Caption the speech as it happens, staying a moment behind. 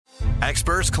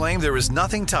Experts claim there is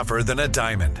nothing tougher than a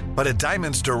diamond. But at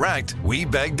Diamonds Direct, we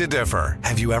beg to differ.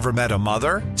 Have you ever met a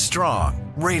mother?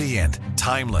 Strong, radiant,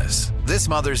 timeless. This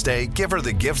Mother's Day, give her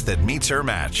the gift that meets her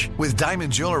match. With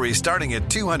diamond jewelry starting at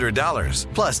 $200.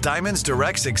 Plus, Diamonds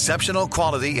Direct's exceptional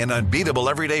quality and unbeatable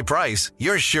everyday price,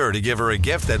 you're sure to give her a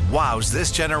gift that wows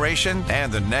this generation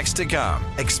and the next to come.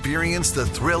 Experience the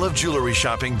thrill of jewelry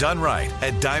shopping done right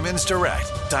at Diamonds Direct.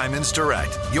 Diamonds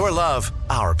Direct. Your love,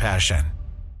 our passion.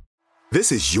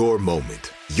 This is your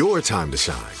moment, your time to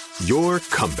shine, your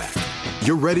comeback.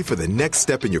 You're ready for the next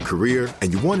step in your career,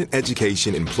 and you want an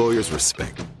education employers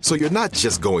respect. So you're not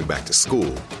just going back to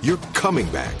school, you're coming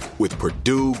back with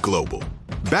Purdue Global.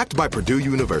 Backed by Purdue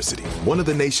University, one of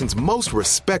the nation's most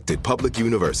respected public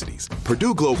universities,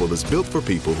 Purdue Global is built for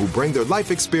people who bring their life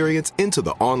experience into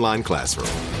the online classroom.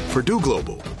 Purdue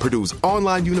Global, Purdue's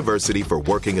online university for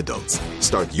working adults.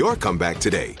 Start your comeback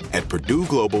today at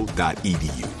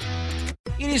purdueglobal.edu.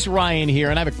 It is Ryan here,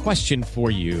 and I have a question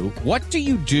for you. What do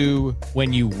you do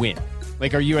when you win?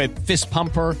 Like, are you a fist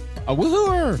pumper, a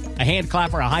woohooer, a hand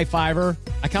clapper, a high fiver?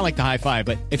 I kind of like the high five,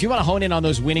 but if you want to hone in on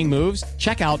those winning moves,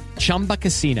 check out Chumba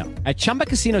Casino. At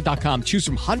ChumbaCasino.com, choose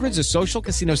from hundreds of social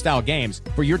casino-style games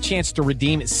for your chance to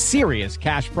redeem serious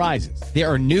cash prizes. There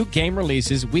are new game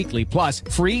releases weekly, plus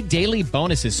free daily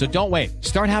bonuses. So don't wait.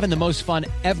 Start having the most fun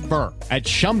ever at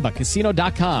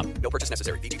ChumbaCasino.com. No purchase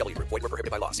necessary. VGW. Void where prohibited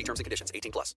by law. See terms and conditions.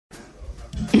 18+.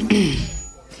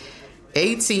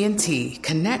 AT&T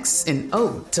connects an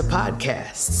ode to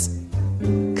podcasts.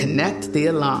 Connect the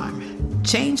alarm.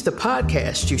 Change the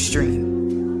podcast you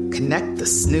stream. Connect the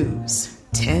snooze.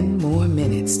 10 more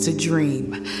minutes to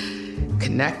dream.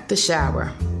 Connect the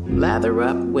shower. Lather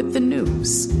up with the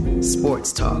news.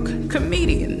 Sports talk,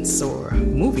 comedians, or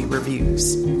movie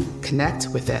reviews. Connect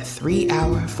with that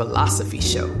 3-hour philosophy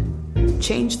show.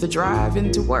 Change the drive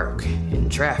into work in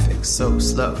traffic so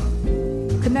slow.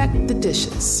 Connect the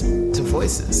dishes to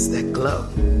voices that glow.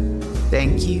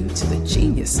 Thank you to the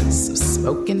geniuses of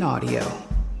spoken audio.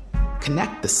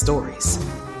 Connect the stories.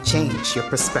 Change your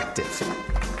perspective.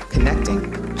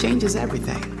 Connecting changes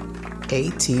everything.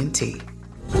 AT&T.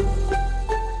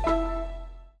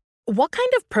 What kind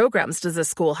of programs does this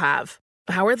school have?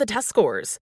 How are the test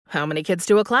scores? How many kids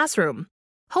do a classroom?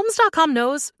 Homes.com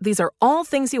knows these are all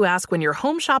things you ask when you're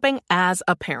home shopping as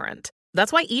a parent.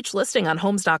 That's why each listing on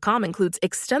Homes.com includes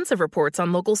extensive reports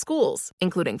on local schools,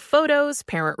 including photos,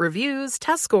 parent reviews,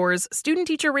 test scores,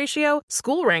 student-teacher ratio,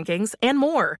 school rankings, and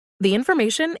more. The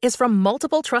information is from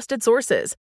multiple trusted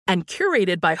sources and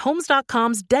curated by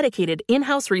Homes.com's dedicated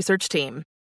in-house research team.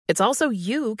 It's also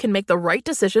you can make the right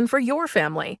decision for your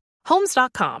family.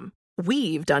 Homes.com.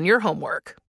 We've done your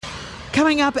homework.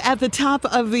 Coming up at the top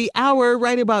of the hour,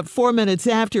 right about 4 minutes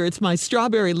after, it's my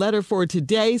strawberry letter for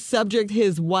today. Subject,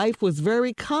 his wife was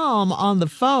very calm on the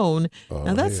phone.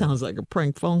 Now, that sounds like a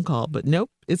prank phone call, but nope,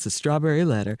 it's a strawberry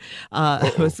letter.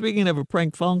 Speaking of a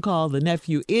prank phone call, the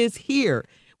nephew is here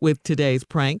with today's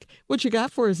prank. What you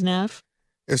got for us, Neff?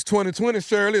 It's 2020,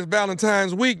 Shirley. It's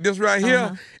Valentine's week. This right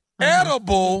here,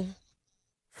 edible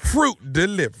fruit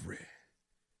delivery.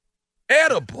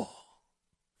 Edible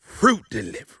fruit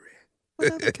delivery.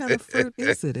 What other kind of fruit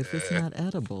is it if it's not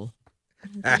edible?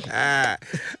 I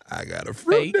got a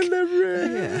fruit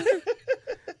delivery. Yeah.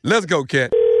 Let's go,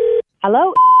 Kat.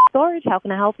 Hello, storage. How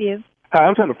can I help you? Hi,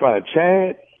 I'm trying to find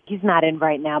Chad. He's not in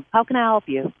right now. How can I help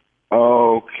you?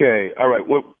 Okay. All right.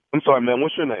 Well, I'm sorry, man.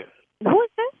 What's your name? Who is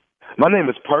this? My name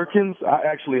is Perkins. I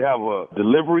actually have a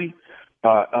delivery,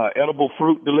 edible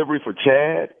fruit delivery for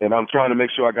Chad, and I'm trying to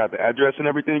make sure I got the address and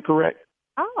everything correct.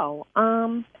 Oh,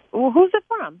 well, who's it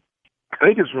from? I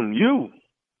think it's from you.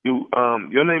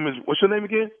 Your name is, what's your name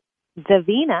again?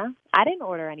 Davina. I didn't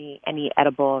order any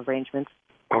edible arrangements.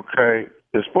 Okay.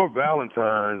 It's for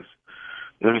Valentine's.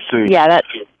 Let me see. Yeah, that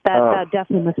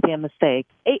definitely must be a mistake.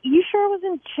 You sure it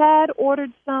wasn't Chad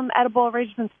ordered some edible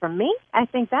arrangements for me? I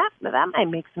think that might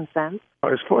make some sense. Oh,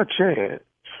 it's for Chad.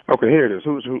 Okay, here it is.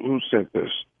 Who sent this?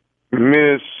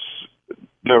 Miss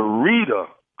Dorita.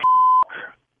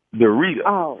 Dorita.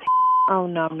 Oh,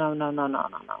 no.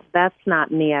 That's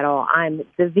not me at all. I'm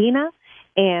Davina,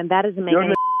 and that doesn't make any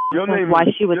sense why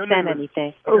she would send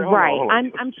anything. Okay, right. Hold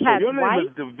on. I'm Chad's your name wife.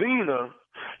 is Davina,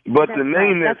 but the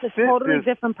name that's that's a sent totally is...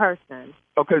 different person.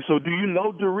 Okay, so do you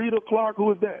know Dorita Clark?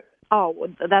 Who is that? Oh,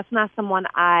 that's not someone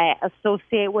I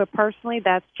associate with personally.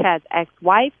 That's Chad's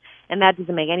ex-wife, and that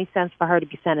doesn't make any sense for her to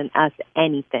be sending us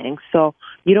anything. So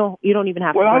you don't even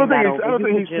have to bring that over. I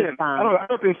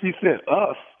don't think she sent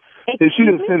us. She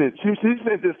didn't send it. She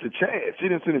sent this to Chad. She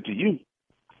didn't send it to you.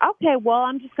 Okay, well,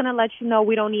 I'm just going to let you know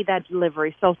we don't need that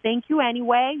delivery. So thank you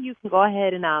anyway. You can go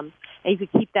ahead and you can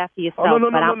keep that for yourself.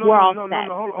 We're all set.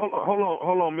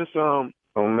 Hold on, Miss I'm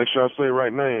gonna make sure I say the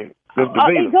right name. Miss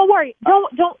Hey, Davina. don't worry.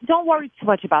 Don't worry too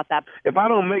much about that. If I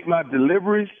don't make my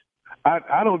deliveries,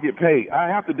 I don't get paid. I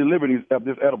have to deliver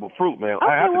this edible fruit, man. Okay,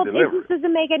 I have to deliver. This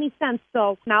doesn't make any sense.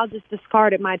 So I'll just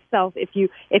discard it myself if you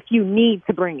need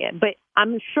to bring it. But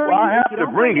I'm sure I have to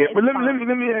bring it. But let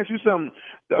fine. me ask you something.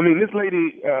 I mean, this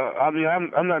lady.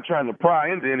 I'm not trying to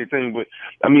pry into anything, but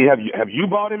I mean, have you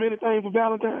bought him anything for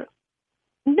Valentine's?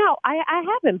 No, I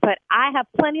haven't. But I have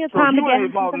plenty of time so to you get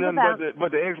ain't bought nothing,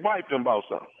 but the ex-wife done bought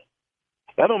something.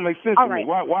 That don't make sense to me.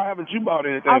 Why haven't you bought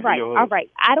anything for your husband? All right.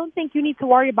 I don't think you need to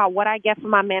worry about what I get from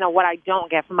my man or what I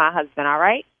don't get from my husband, all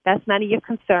right? That's none of your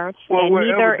concern. Well,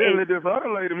 neither evidently is... this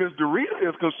other lady, Miss Dorita,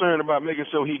 is concerned about making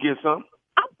sure he gets something.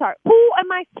 I'm sorry. Who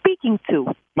am I speaking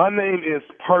to? My name is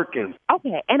Perkins.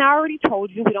 Okay, and I already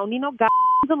told you we don't need no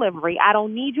delivery. I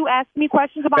don't need you asking me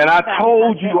questions about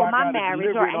my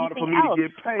marriage or anything for me else. To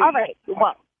get paid. All right.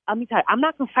 Well, let me tell you, I'm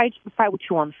not going to fight with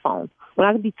you on the phone. We're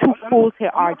not going to be two fools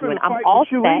here arguing. I'm all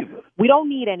set. Either. We don't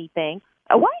need anything.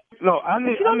 What? No,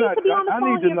 you don't need to be on the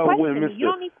phone here questioning me. You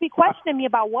don't need to be questioning me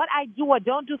about what I do or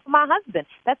don't do for my husband.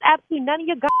 That's absolutely none of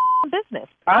your business.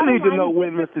 I need to know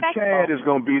when Mr. Chad is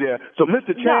going to be there. So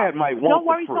Mr. Chad might want Don't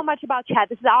worry so much about Chad.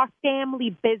 This is our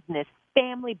family business.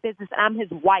 Family business, and I'm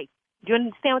his wife. Do you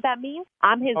understand what that means?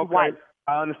 I'm his wife.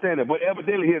 I understand that. But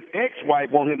evidently his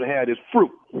ex-wife wants him to have this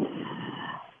fruit.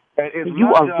 And you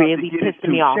are really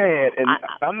pissing me off. Chad, and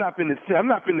I'm not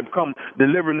finna come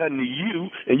deliver nothing to you,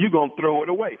 and you're gonna throw it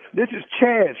away. This is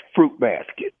Chad's fruit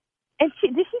basket. And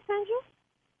did she send you?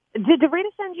 Did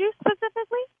Dorita send you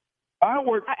specifically? I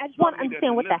just want to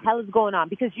understand what the hell is going on,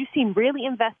 because you seem really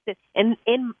invested in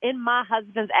my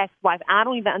husband's ex-wife. I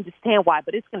don't even understand why,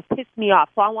 but it's going to piss me off,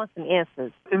 so I want some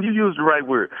answers. And you used the right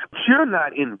word. You're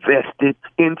not invested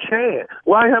in Chad.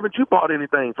 Why haven't you bought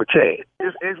anything for Chad?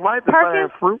 His ex-wife is buying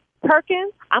fruit.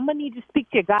 Perkins, I'm going to need you to speak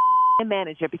to your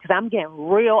manager, because I'm getting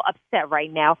real upset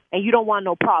right now, and you don't want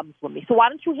no problems with me. So why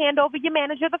don't you hand over your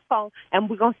manager the phone, and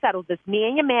we're going to settle this, me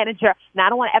and your manager, and I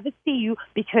don't want to ever see you,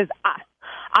 because I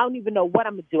don't even know what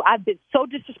I'm going to do. I've been so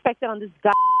disrespected on this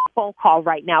phone call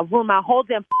right now. Ruined my whole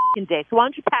damn day. So why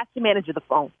don't you pass your manager the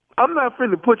phone? I'm not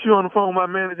finna put you on the phone with my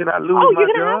manager and I lose my job. You're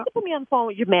going to have to put me on the phone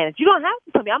with your manager. You don't have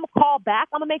to put me. I'm going to call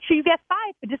back. I'm going to make sure you get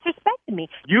fired for disrespecting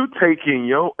me. You taking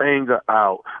your anger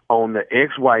out on the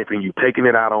ex-wife and you taking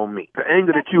it out on me. The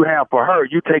anger that you have for her,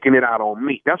 you taking it out on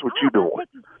me. That's what you're doing.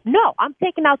 No, I'm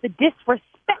taking out the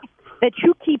disrespect that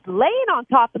you keep laying on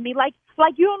top of me like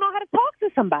you don't know how to talk to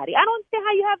somebody. I don't understand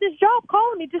how you have this job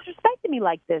calling me, disrespecting me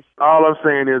like this. All I'm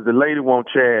saying is the lady wants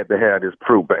Chad to have this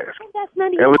fruit basket. And that's none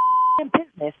of your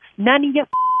business. None of your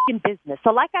business.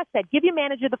 So like I said, give your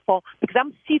manager the phone, because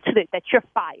I'm going to see to it that you're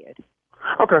fired.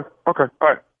 Okay. All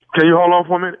right. Can you hold on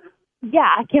for a minute? Yeah,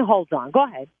 I can hold on. Go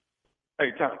ahead.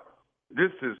 Hey, Tom,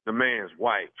 this is the man's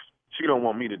wife. She don't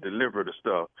want me to deliver the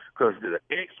stuff because the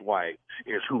ex-wife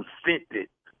is who sent it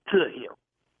to him.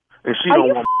 And she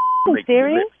don't want me to make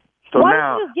serious? So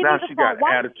now she got an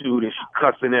attitude and she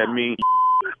cussing at me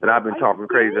and I've been talking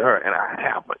crazy to her and I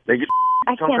haven't. They get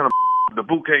some kind of the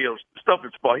bouquet of stuff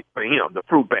is for him, the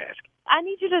fruit basket. I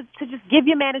need you to just give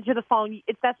your manager the phone.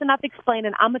 If that's enough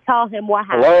explaining, I'm going to tell him what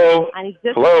happened. Hello? I need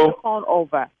just the phone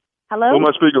over. Hello? Who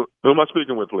am I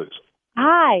speaking with, please?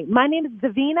 Hi, my name is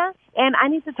Davina, and I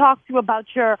need to talk to you about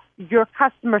your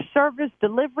customer service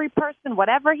delivery person,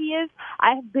 whatever he is.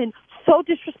 I have been so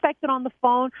disrespected on the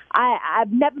phone. I've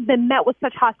never been met with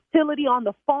such hostility on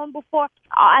the phone before.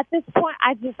 At this point,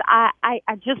 I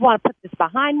just want to put this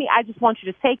behind me. I just want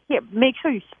you to take care, make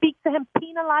sure you speak to him,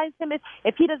 penalize him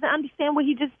if he doesn't understand what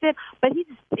he just did. But he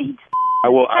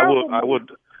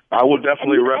I will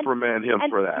definitely reprimand him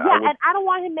for that. Yeah, and I don't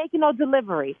want him making no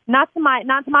delivery. Not to my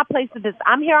place of business.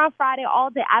 I'm here on Friday all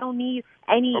day. I don't need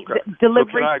any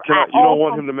delivery. So you don't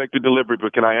want him to make the delivery,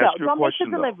 but can I ask you a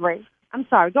question? No, don't make the delivery. I'm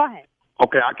sorry. Go ahead.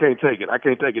 Okay, I can't take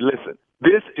it. Listen,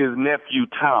 this is nephew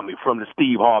Tommy from the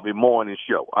Steve Harvey Morning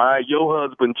Show. All right, your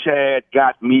husband Chad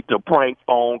got me to prank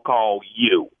phone call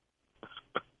you.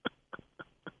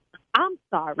 I'm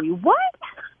sorry. What?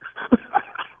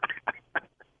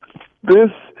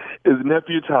 This is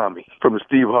nephew Tommy from the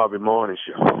Steve Harvey Morning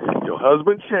Show. Your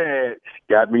husband Chad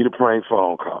got me to prank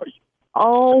phone call you.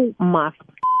 Oh my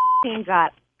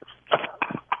God!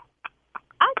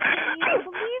 I can't even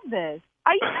believe this.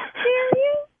 Are you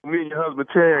serious? Me and your husband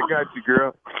Chad got you,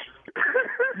 girl.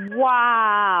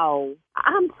 Wow!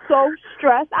 I'm so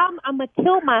stressed. I'm gonna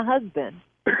kill my husband.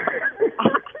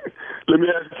 Let me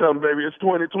ask you something, baby. It's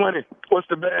 2020. What's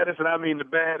the baddest, and I mean the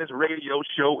baddest radio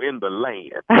show in the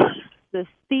land? The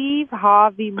Steve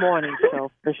Harvey Morning Show,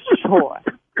 for sure.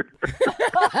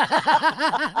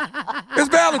 It's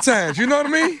Valentine's, you know what I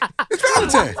mean? It's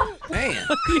Valentine's. Man.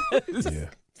 Yeah.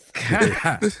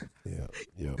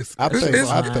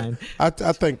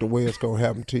 I think the way it's gonna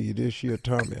happen to you this year,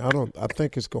 Tommy, I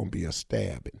think it's gonna be a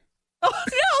stabbing.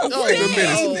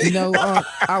 You know,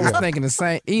 I was thinking the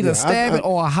same. Either stabbing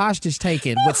or a hostage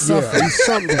taking with suffering.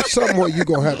 Yeah, something what you're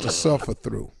gonna have to suffer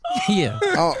through. Yeah.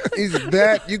 Either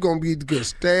that, you're gonna get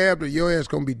stabbed, or your ass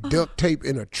gonna be duct taped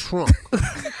in a trunk.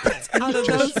 Out of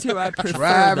those two, I prefer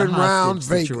driving the around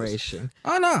hostage Vegas. situation.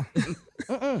 Oh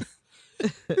no.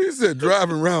 He said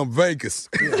driving around Vegas.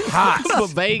 Hot. For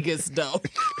Vegas, though.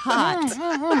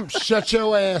 Hot. Shut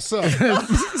your ass up. That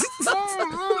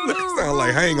sounds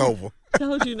like Hangover.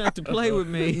 Told you not to play with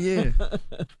me. Yeah.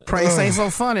 Pranks ain't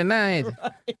so funny now, ain't it?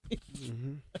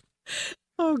 Mm-hmm.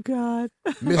 Oh, God.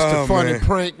 Mr. Funny man.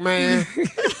 Prank Man.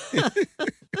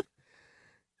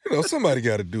 You know, somebody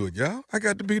got to do it, y'all. I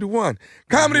got to be the one.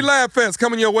 Comedy Lab Fest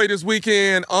coming your way this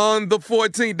weekend on the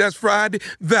 14th. That's Friday,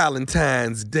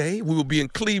 Valentine's Day. We will be in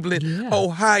Cleveland,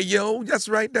 Ohio. That's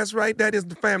right. That is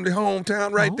the family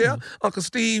hometown right there. Uncle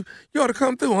Steve, you ought to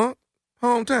come through, huh?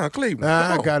 Hometown, Cleveland.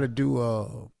 I got to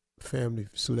do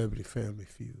Celebrity Family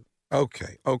Feud.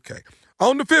 Okay.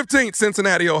 On the 15th,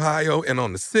 Cincinnati, Ohio, and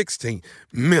on the 16th,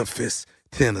 Memphis,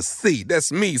 Tennessee.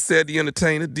 That's me, said the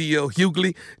entertainer, D.L.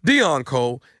 Hughley, Dion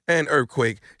Cole, and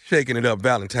Earthquake, shaking it up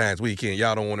Valentine's weekend.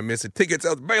 Y'all don't want to miss it. Tickets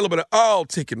are available at all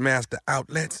Ticketmaster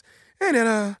outlets and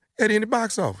at any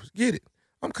box office. Get it.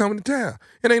 I'm coming to town.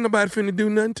 And ain't nobody finna do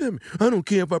nothing to me. I don't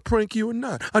care if I prank you or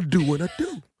not. I do what I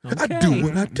do. Okay. I do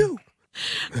what I do.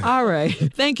 All right.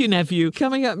 Thank you, nephew.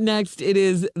 Coming up next, it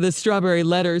is the Strawberry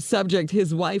Letter. Subject,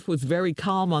 his wife was very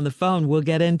calm on the phone. We'll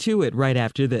get into it right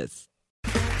after this.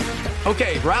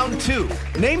 Okay, round two.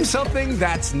 Name something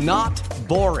that's not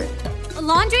boring. A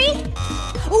laundry?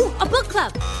 Ooh, a book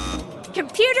club.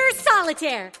 Computer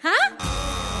solitaire, huh?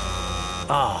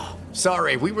 Ah,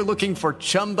 sorry, we were looking for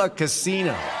Chumba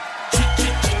Casino.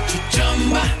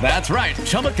 That's right.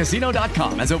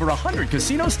 ChumbaCasino.com has over 100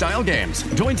 casino-style games.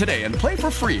 Join today and play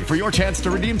for free for your chance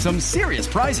to redeem some serious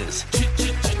prizes.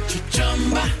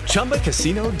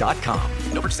 ChumbaCasino.com.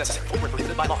 No purchase necessary. Void where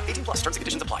prohibited by law. 18+ terms and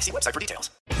conditions apply. See website for details.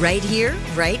 Right here,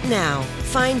 right now.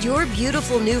 Find your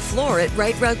beautiful new floor at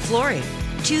Right Rug Flooring.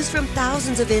 Choose from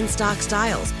thousands of in-stock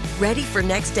styles, ready for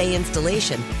next day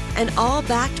installation, and all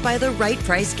backed by the right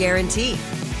price guarantee.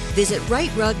 Visit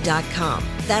rightrug.com.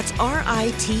 That's RITERUG.com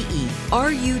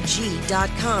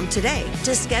today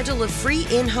to schedule a free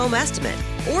in-home estimate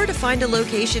or to find a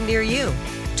location near you.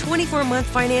 24-month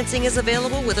financing is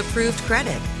available with approved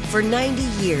credit. For 90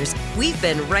 years, we've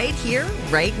been right here,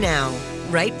 right now.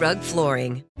 Right Rug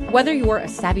Flooring. Whether you're a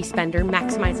savvy spender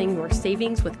maximizing your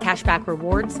savings with cashback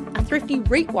rewards, a thrifty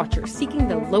rate watcher seeking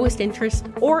the lowest interest,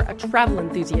 or a travel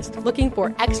enthusiast looking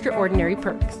for extraordinary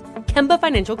perks, Kemba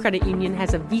Financial Credit Union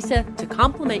has a visa to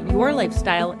complement your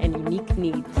lifestyle and unique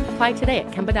needs. Apply today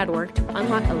at Kemba.org to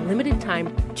unlock a limited-time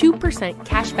 2%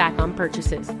 cash back on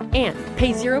purchases and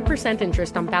pay 0%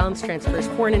 interest on balance transfers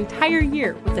for an entire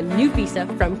year with a new visa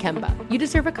from Kemba. You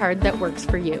deserve a card that works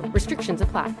for you. Restrictions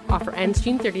apply. Offer ends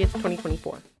June 30th,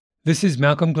 2024. This is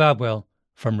Malcolm Gladwell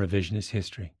from Revisionist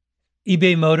History.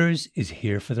 eBay Motors is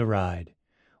here for the ride.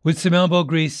 With some elbow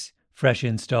grease, fresh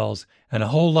installs, and a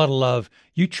whole lot of love,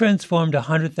 you transformed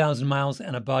 100,000 miles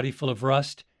and a body full of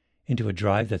rust into a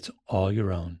drive that's all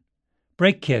your own.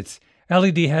 Brake kits,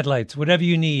 LED headlights, whatever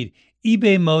you need,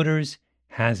 eBay Motors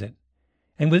has it.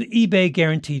 And with eBay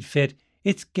Guaranteed Fit,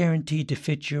 it's guaranteed to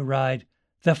fit your ride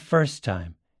the first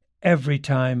time, every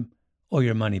time, or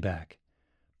your money back.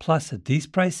 Plus, at these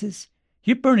prices,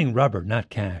 you're burning rubber,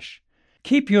 not cash.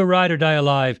 Keep your ride or die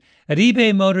alive at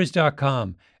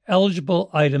ebaymotors.com. Eligible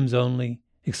items only.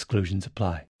 Exclusions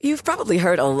apply. You've probably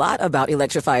heard a lot about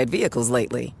electrified vehicles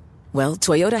lately. Well,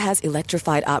 Toyota has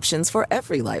electrified options for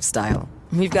every lifestyle.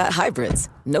 We've got hybrids,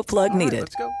 no plug needed.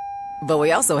 Let's go. But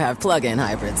we also have plug-in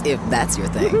hybrids, if that's your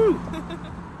thing.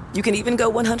 You can even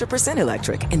go 100%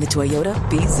 electric in the Toyota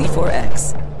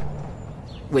BZ4X.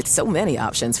 With so many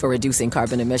options for reducing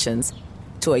carbon emissions,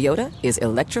 Toyota is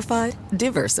electrified,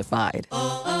 diversified.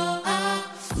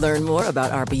 Learn more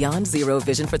about our Beyond Zero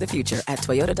vision for the future at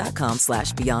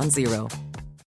toyota.com/beyond zero.